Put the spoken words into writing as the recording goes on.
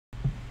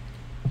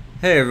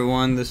Hey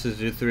everyone, this is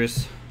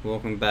Uthris.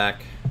 Welcome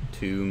back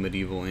to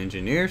Medieval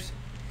Engineers.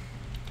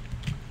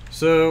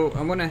 So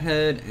I went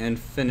ahead and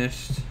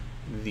finished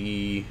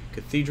the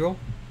cathedral.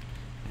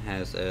 It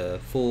has a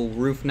full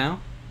roof now,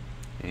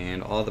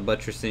 and all the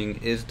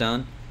buttressing is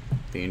done.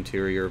 The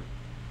interior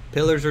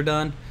pillars are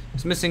done.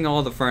 It's missing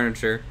all the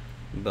furniture,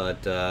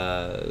 but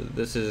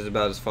this is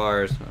about as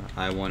far as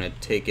I want to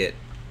take it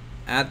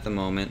at the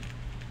moment,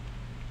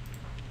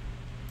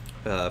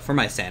 for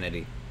my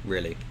sanity,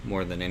 really,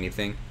 more than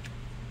anything.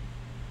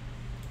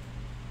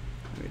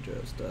 Let me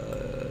just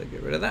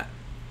get rid of that.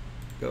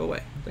 Go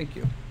away. Thank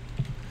you.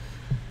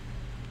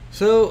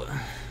 So,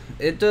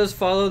 it does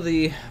follow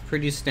the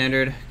pretty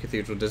standard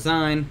cathedral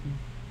design.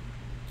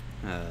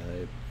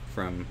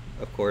 From,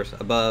 of course,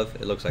 above,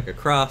 it looks like a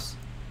cross.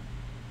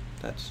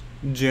 That's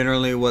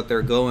generally what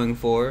they're going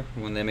for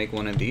when they make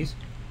one of these.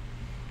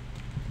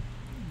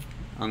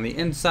 On the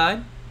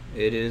inside,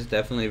 it is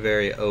definitely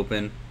very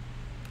open,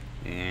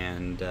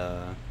 and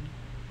I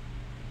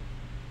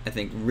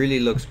think really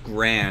looks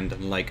grand,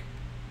 like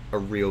a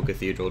real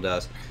cathedral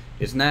does.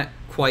 It's not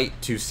quite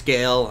to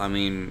scale. I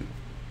mean,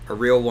 a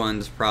real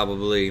one's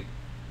probably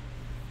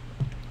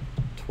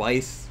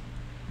twice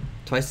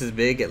as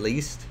big at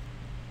least,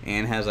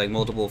 and has like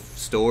multiple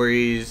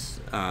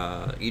stories.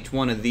 Each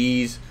one of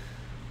these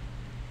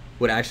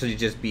would actually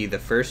just be the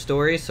first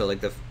story, so like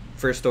the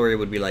first story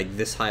would be like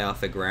this high off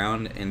the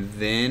ground, and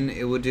then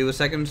it would do a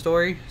second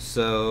story.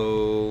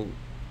 So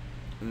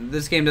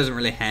this game doesn't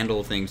really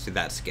handle things to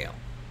that scale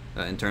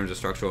in terms of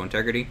structural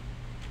integrity.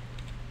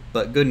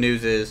 But good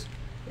news is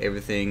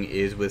everything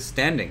is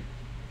withstanding.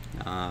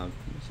 So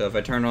if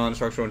I turn on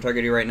structural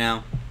integrity right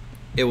now,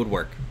 it would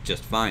work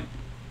just fine.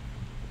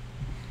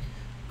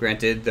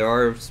 Granted, there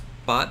are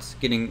spots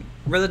getting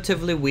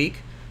relatively weak,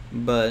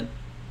 but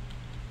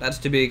that's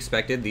to be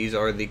expected. These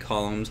are the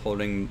columns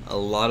holding a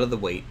lot of the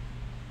weight.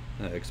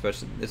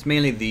 Especially, it's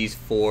mainly these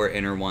four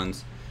inner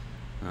ones.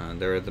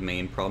 They're the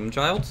main problem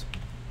childs.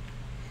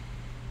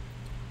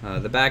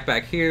 The back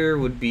here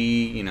would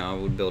be, you know, I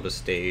would build a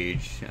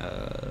stage,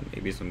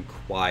 maybe some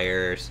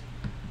choirs,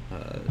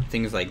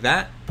 things like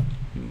that.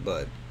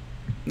 But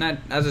not,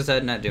 as I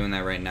said, not doing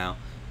that right now.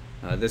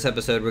 This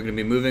episode, we're going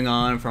to be moving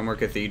on from our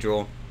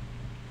cathedral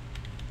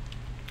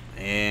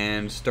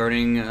and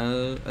starting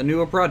a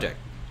newer project.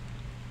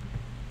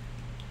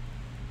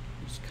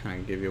 Just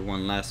kind of give you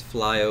one last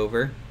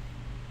flyover.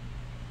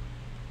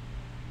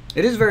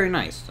 It is very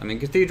nice. I mean,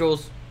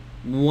 cathedral's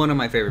one of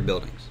my favorite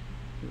buildings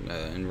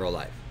in real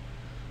life.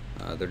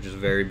 They're just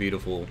very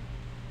beautiful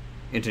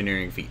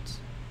engineering feats.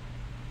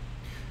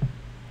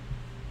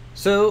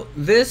 So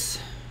this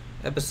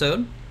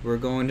episode, we're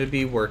going to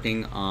be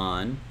working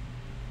on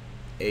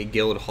a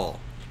guild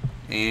hall.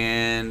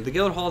 And the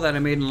guild hall that I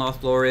made in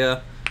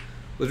Lothloria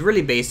was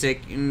really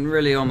basic and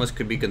really almost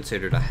could be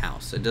considered a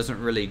house. It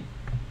doesn't really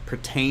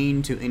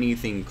pertain to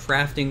anything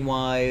crafting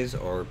wise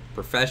or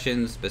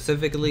professions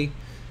specifically.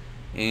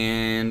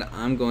 And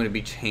I'm going to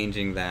be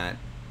changing that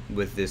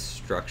with this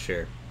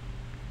structure.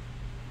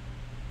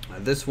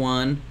 This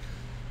one,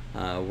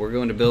 we're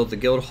going to build the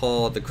guild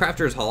hall, the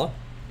crafter's hall,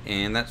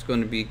 and that's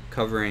going to be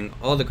covering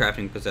all the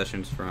crafting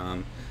possessions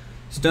from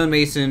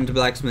stonemason to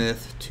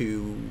blacksmith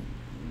to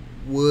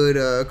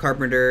wood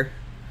carpenter,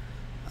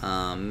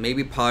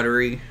 maybe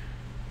pottery.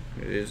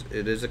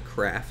 It is a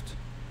craft,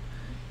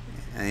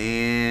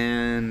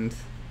 and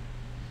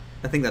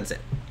I think that's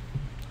it.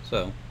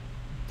 So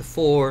the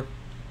four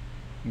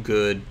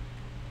good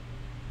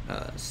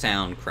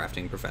sound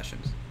crafting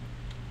professions.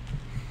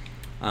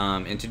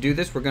 And to do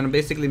this, we're going to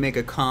basically make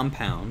a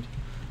compound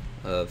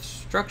of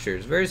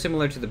structures, very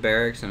similar to the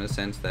barracks in a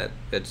sense that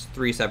it's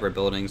three separate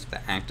buildings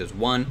that act as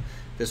one.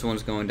 This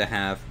one's going to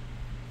have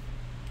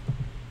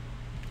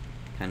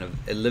kind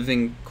of a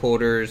living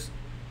quarters,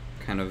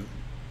 kind of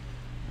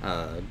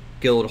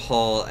guild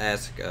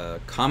hall-esque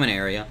common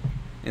area,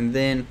 and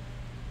then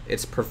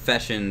its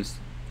professions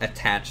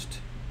attached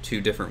to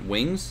different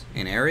wings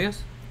and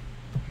areas.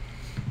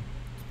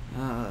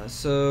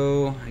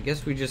 So I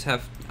guess we just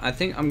have, I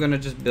think I'm gonna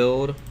just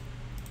build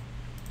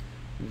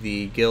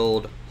the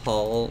guild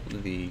hall,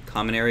 the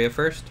common area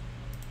first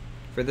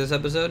for this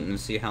episode, and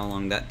see how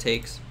long that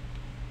takes.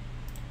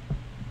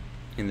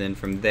 And then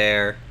from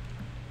there,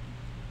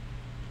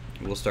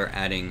 we'll start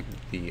adding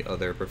the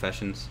other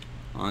professions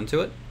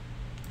onto it.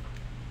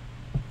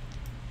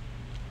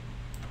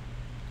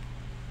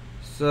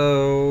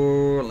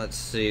 So let's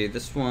see,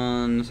 this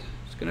one's,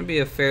 it's gonna be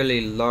a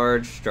fairly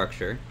large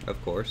structure, of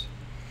course.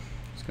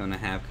 It's going to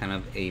have kind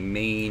of a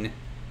main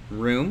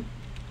room,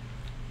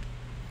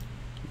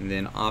 and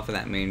then off of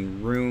that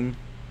main room,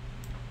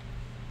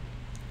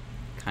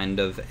 kind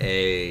of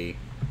a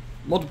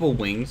multiple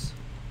wings,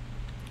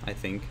 I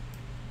think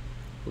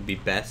would be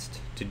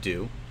best to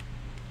do.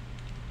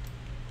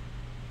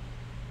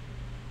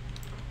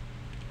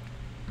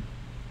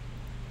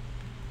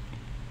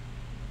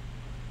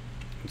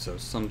 And so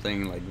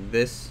something like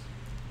this,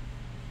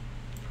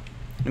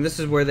 and this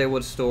is where they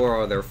would store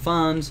all their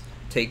funds,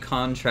 take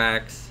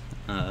contracts,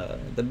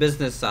 the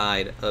business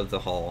side of the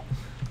hall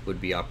would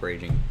be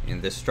operating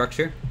in this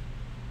structure.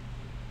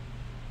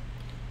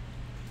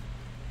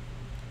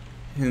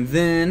 And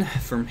then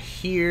from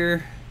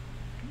here,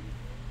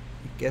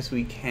 I guess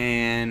we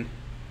can,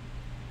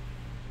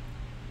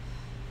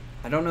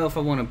 I don't know if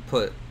I want to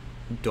put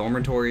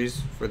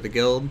dormitories for the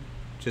guild,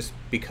 just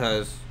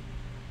because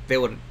they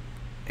would,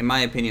 in my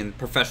opinion,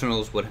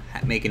 professionals would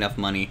make enough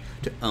money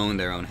to own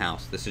their own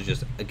house. This is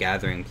just a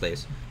gathering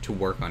place to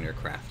work on your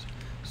craft.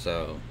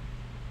 So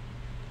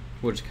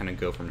we'll just kind of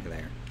go from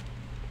there.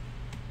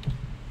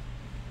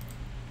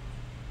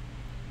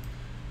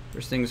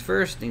 First things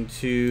first, need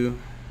to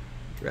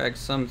drag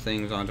some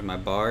things onto my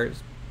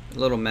bars. A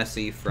little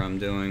messy from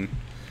doing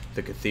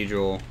the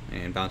Cathedral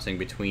and bouncing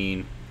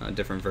between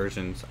different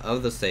versions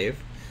of the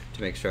save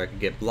to make sure I could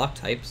get block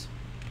types.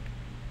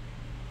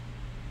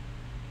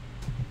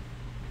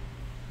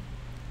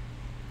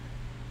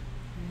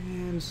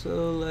 And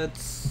so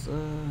let's,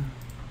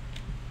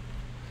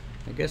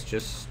 I guess,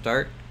 just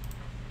start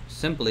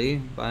simply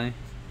by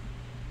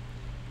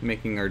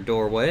making our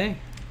doorway.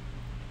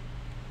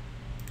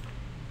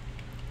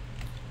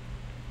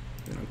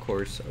 And of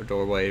course, our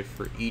doorway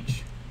for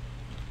each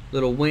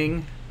little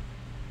wing.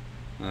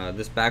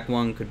 This back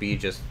one could be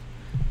just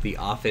the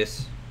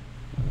office,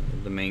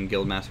 the main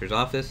guildmaster's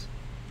office.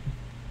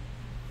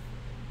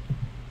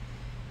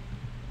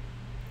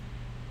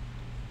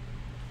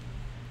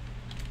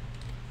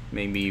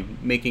 Maybe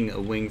making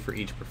a wing for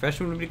each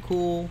profession would be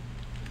cool,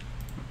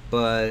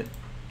 but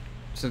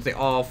since they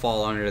all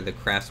fall under the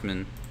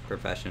craftsman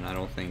profession, I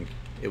don't think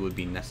it would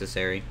be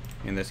necessary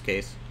in this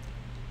case.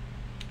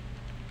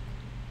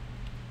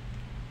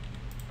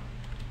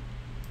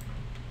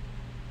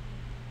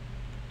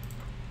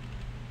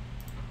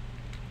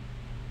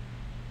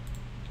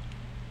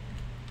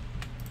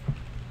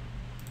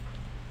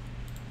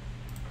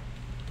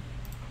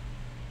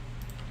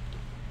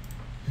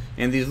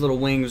 And these little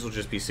wings will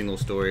just be single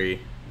story.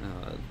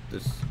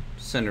 This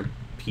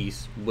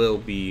centerpiece will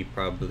be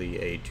probably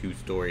a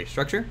 2-story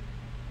structure.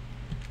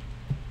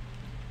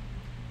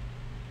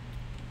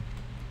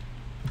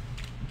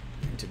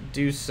 And to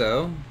do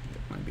so,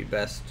 it might be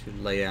best to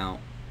lay out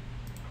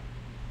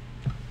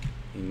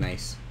a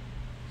nice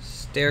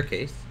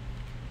staircase,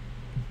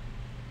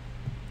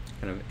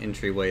 kind of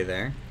entryway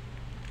there.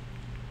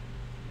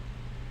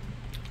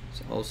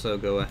 So also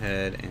go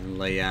ahead and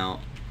lay out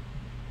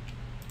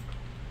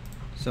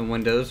some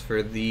windows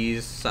for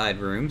these side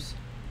rooms.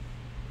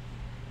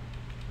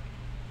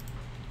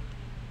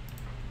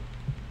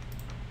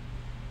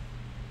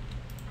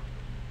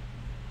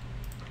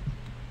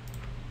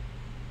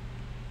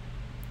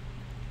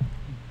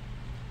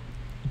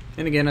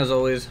 And again, as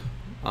always,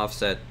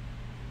 offset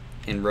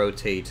and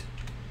rotate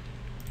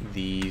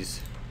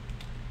these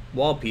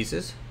wall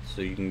pieces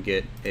so you can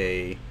get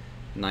a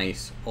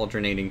nice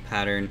alternating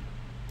pattern.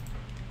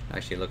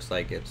 Actually, it looks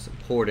like it's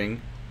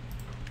supporting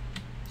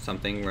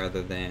something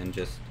rather than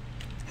just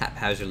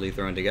haphazardly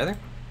thrown together.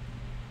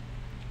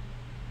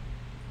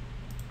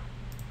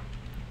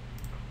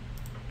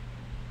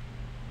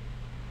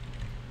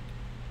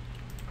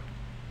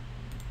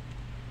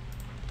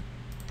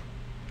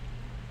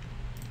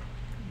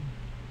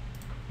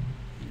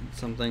 And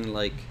something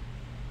like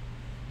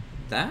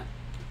that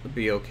would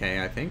be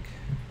okay, I think.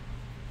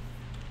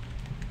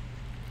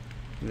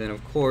 And then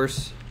of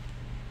course,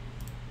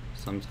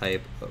 some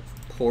type of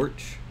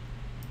porch.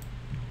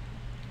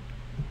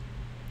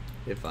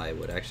 If I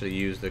would actually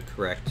use the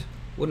correct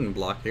wooden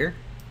block here.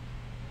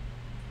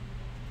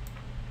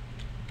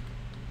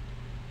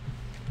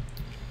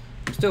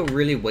 I'm still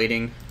really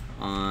waiting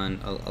on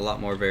a lot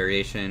more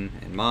variation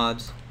and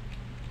mods.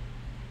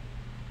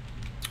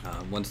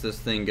 Once this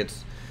thing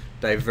gets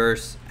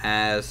diverse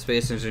as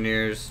space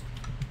engineers,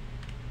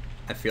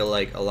 I feel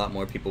like a lot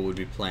more people would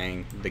be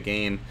playing the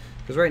game.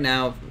 Because right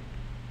now,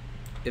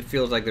 it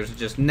feels like there's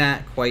just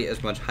not quite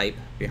as much hype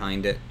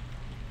behind it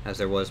as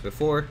there was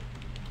before,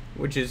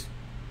 which is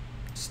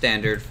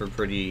standard for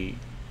pretty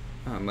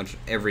much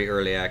every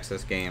early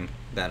access game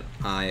that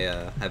I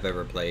have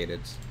ever played.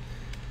 It's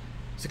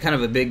a kind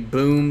of a big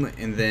boom,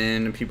 and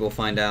then people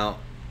find out,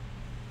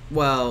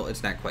 well,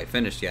 it's not quite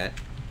finished yet.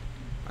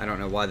 I don't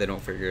know why they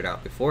don't figure it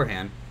out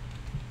beforehand.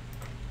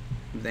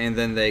 And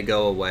then they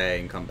go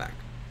away and come back.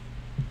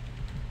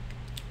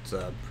 It's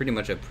pretty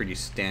much a pretty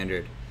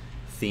standard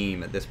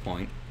theme at this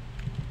point.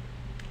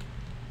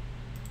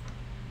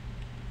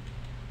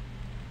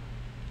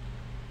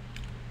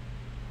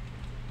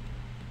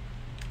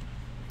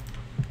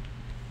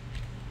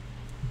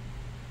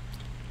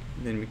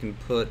 Then we can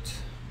put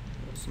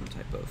some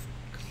type of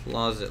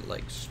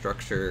closet-like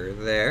structure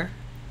there,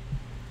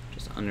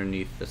 just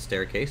underneath the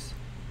staircase.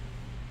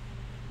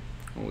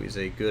 Always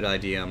a good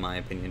idea, in my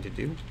opinion, to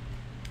do.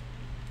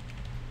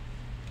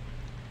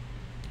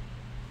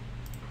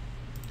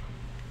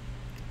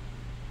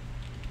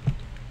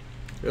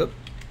 Yep.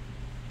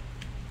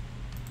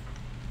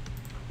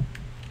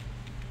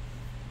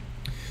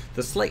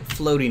 The slight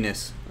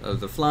floatiness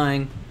of the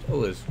flying has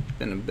always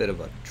been a bit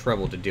of a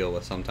trouble to deal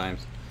with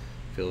sometimes.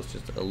 Feels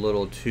just a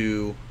little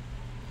too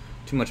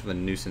much of a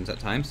nuisance at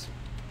times.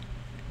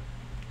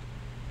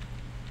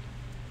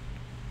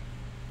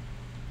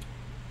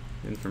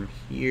 Then from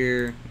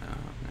here, no,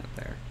 not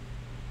there.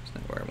 That's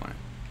not where I want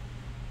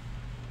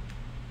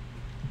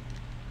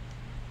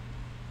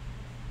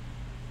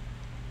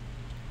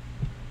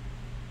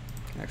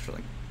it.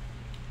 Actually.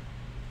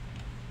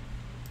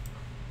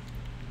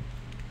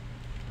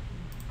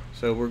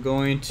 So we're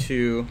going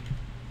to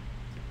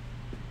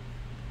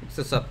mix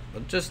this up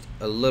just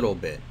a little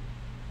bit.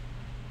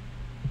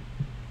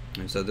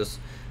 And so this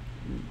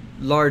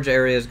large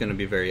area is going to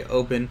be very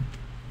open,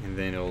 and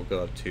then it will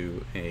go up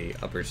to a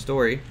upper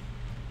story.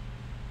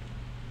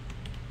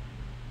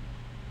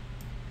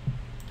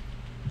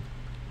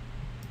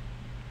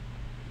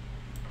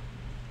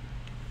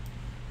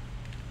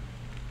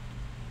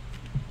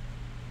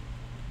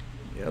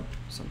 Yep,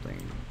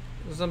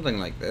 something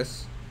like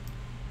this.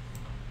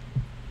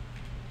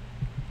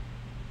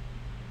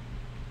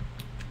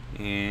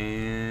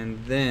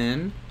 And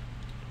then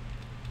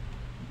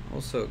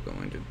also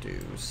going to do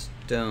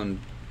stone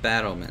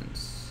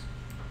battlements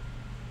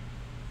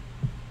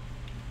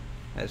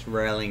as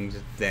railings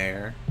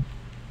there,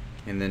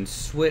 and then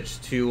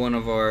switch to one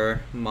of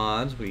our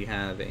mods. We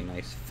have a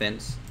nice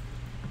fence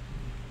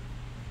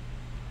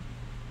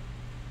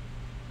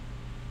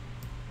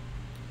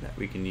that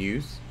we can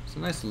use. It's a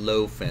nice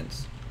low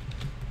fence.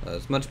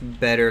 It's much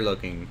better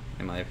looking,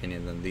 in my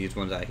opinion, than these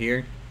ones out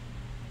here.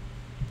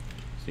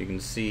 So you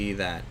can see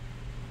that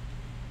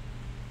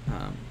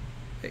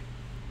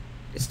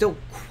it's still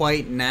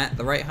quite not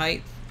the right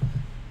height,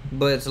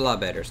 but it's a lot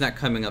better. It's not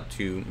coming up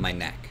to my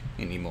neck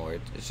anymore.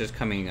 It's just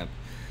coming up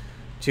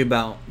to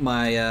about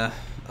my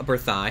upper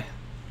thigh.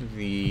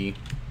 The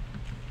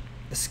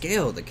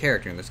scale of the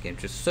character in this game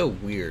is just so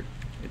weird.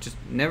 It just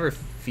never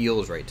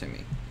feels right to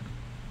me.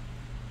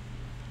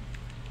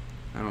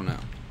 I don't know.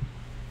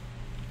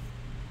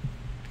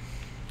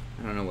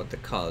 I don't know what the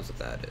cause of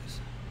that is.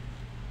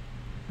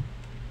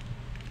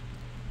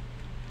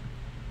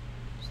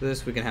 So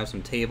this, we can have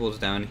some tables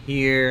down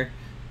here,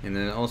 and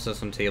then also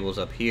some tables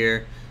up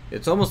here.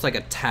 It's almost like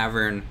a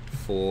tavern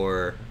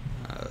for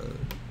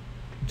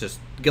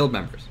just guild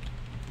members.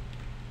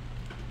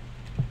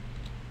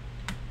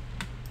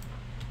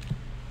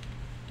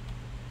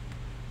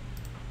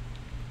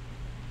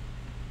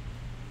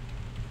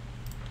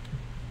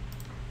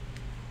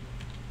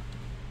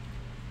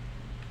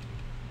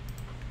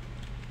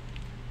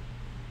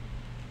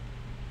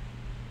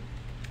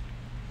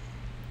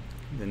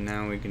 Then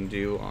now we can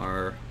do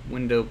our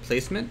window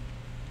placement.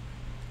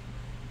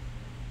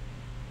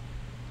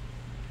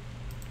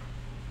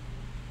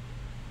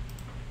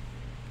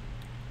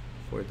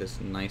 For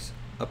this nice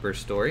upper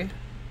story.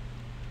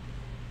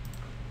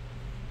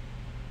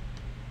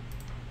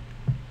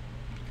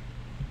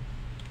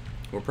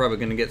 We're probably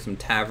going to get some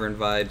tavern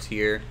vibes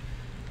here.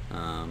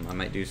 I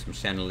might do some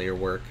chandelier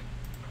work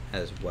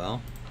as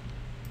well.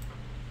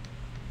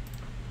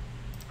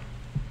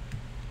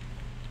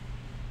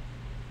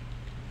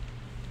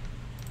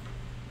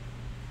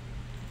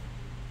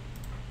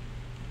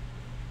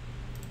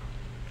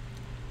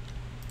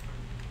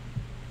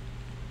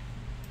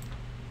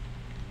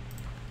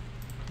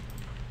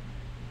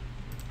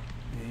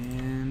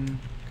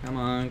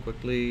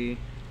 Quickly.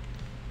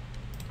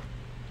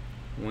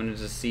 I wanted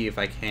to see if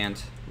I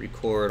can't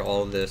record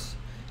all of this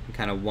in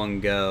kind of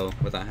one go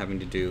without having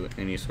to do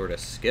any sort of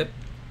skip.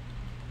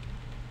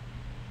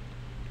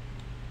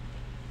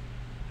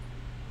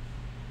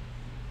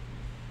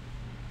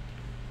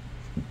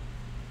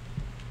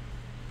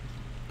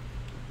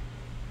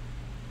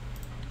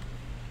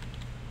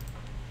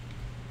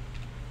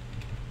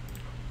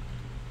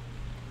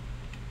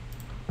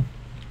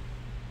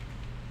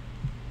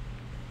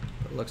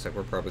 Looks like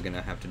we're probably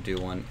gonna have to do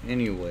one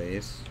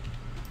anyways.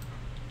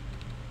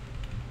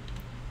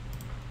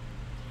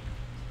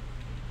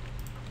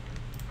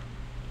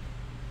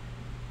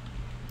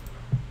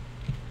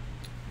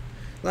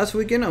 Last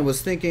weekend I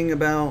was thinking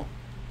about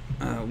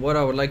what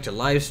I would like to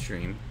live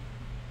stream,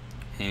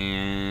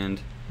 and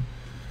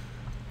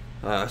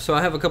so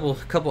I have a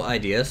couple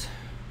ideas.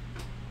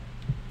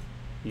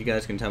 You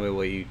guys can tell me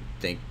what you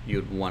think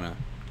you'd want to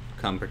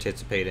come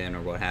participate in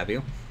or what have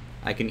you.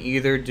 I can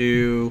either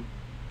do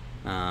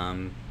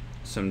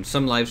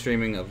some live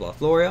streaming of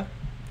Lothloria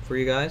for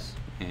you guys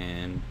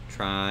and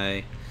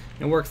try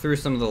and work through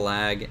some of the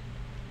lag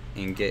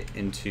and get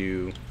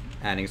into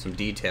adding some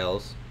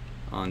details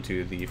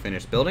onto the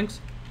finished buildings.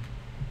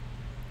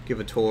 Give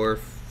a tour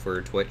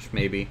for Twitch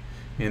maybe,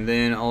 and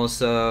then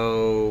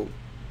also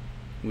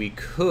we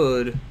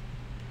could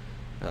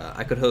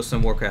I could host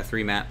some Warcraft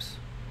 3 maps.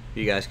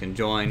 You guys can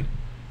join,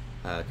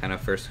 kind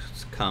of first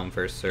come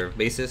first serve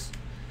basis,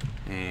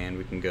 and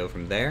we can go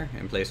from there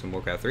and play some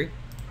Warcraft 3.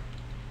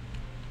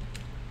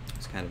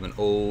 It's kind of an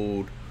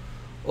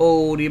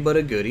oldie but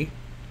a goodie.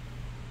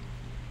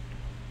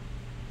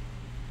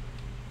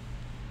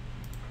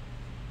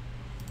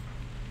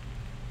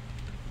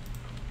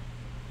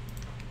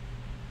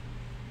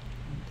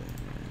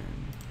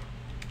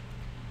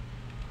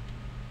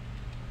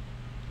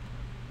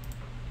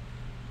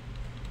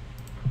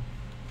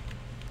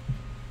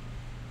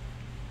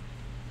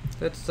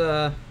 Let's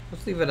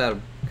leave it at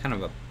kind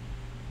of a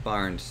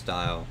barn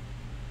style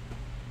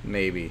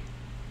Maybe.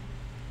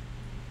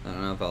 I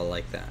don't know if I'll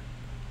like that.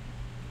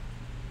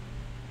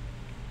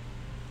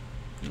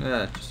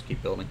 Just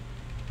keep building.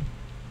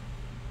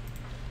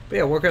 But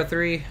yeah, Workout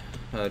 3,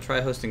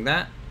 try hosting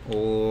that,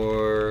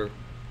 or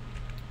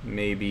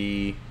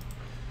maybe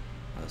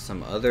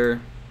some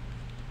other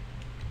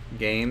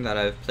game that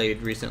I've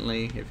played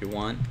recently, if you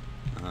want.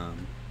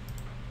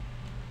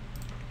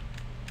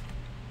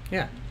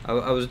 Yeah,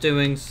 I was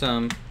doing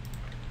some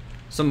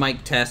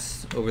mic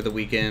tests over the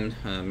weekend,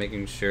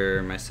 making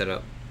sure my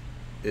setup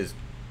is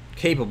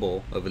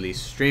capable of at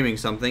least streaming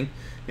something,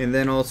 and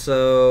then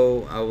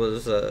also I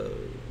was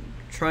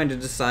trying to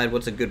decide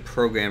what's a good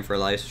program for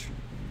live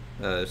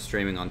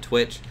streaming on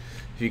Twitch.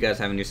 If you guys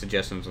have any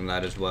suggestions on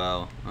that as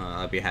well,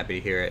 I'd be happy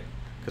to hear it,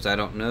 because I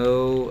don't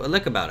know a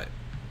lick about it.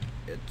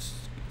 It's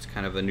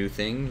kind of a new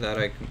thing that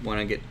I want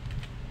to get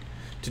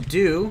to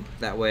do.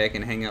 That way I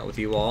can hang out with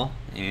you all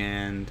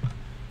and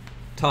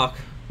talk,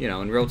 you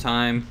know, in real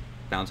time,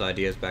 bounce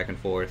ideas back and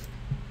forth,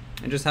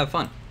 and just have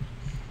fun.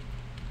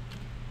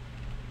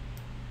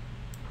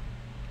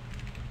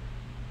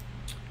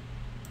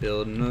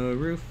 Building a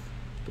roof,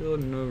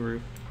 building a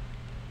roof.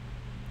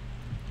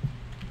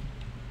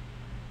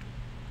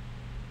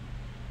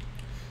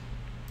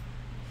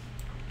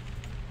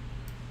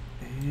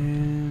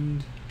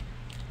 And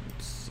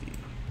let's see.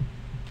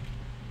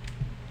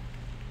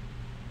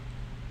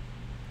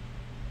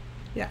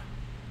 Yeah,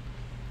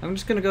 I'm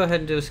just gonna go ahead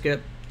and do a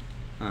skip.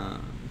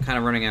 Kind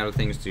of running out of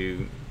things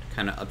to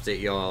kind of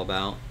update y'all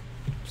about,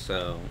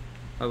 so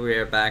I'll be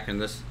right back,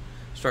 and this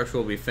structure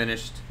will be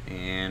finished,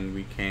 and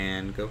we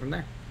can go from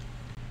there.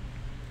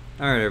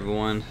 Alright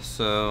everyone,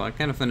 so I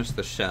kind of finished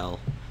the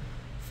shell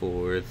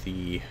for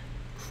the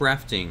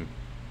crafting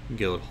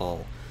guild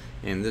hall,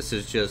 and this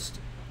is just,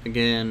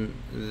 again,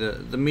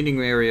 the meeting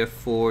area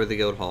for the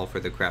guild hall for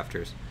the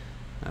crafters.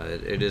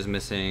 It is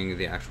missing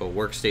the actual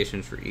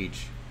workstations for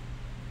each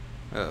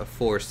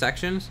 4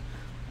 sections,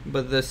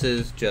 but this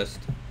is just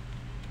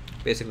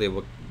basically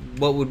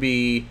what would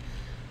be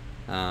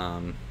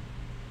the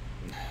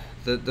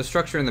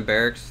structure in the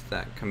barracks,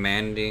 that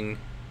commanding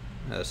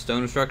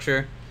stone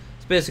structure.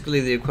 It's basically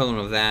the equivalent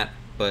of that,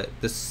 but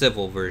the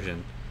civil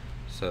version,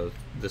 so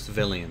the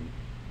civilian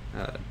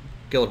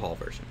guild hall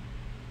version.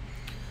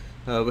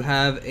 We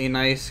have a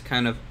nice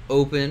kind of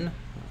open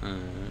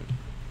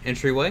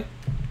entryway,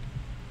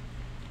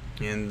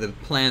 and the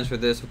plans for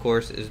this, of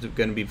course, is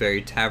going to be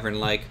very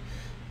tavern-like.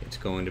 It's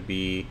going to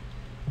be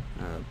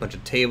a bunch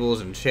of tables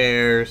and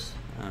chairs,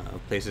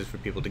 places for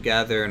people to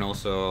gather, and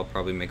also I'll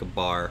probably make a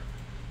bar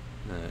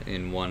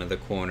in one of the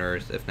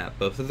corners, if not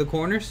both of the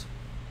corners.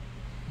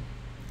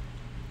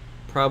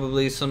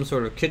 Probably some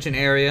sort of kitchen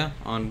area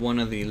on one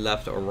of the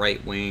left or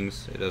right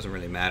wings, it doesn't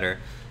really matter.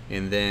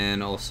 And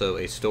then also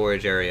a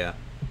storage area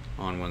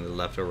on one of the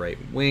left or right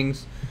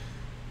wings.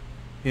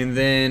 And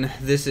then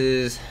this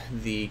is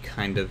the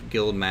kind of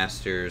guild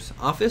master's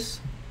office.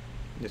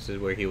 This is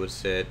where he would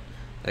sit,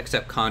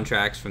 accept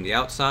contracts from the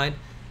outside,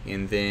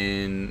 and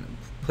then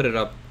put it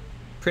up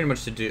pretty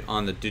much to do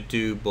on the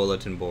to-do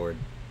bulletin board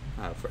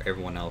for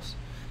everyone else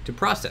to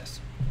process.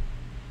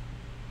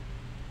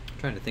 I'm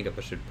trying to think if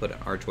I should put an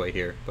archway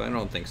here, but I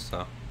don't think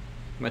so.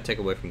 It might take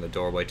away from the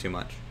doorway too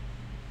much.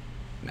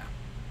 No.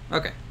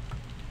 Okay.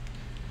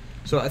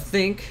 So I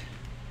think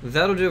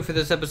that'll do it for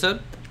this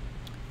episode.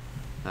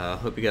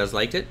 Hope you guys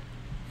liked it,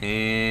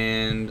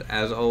 and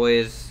as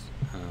always,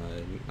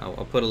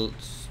 I'll put a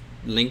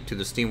link to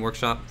the Steam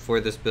Workshop for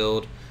this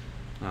build.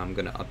 I'm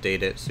going to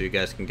update it so you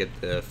guys can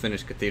get the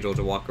finished cathedral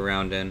to walk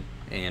around in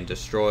and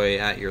destroy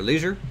at your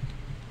leisure.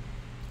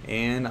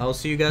 And I'll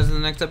see you guys in the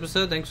next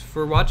episode. Thanks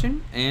for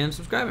watching and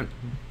subscribing.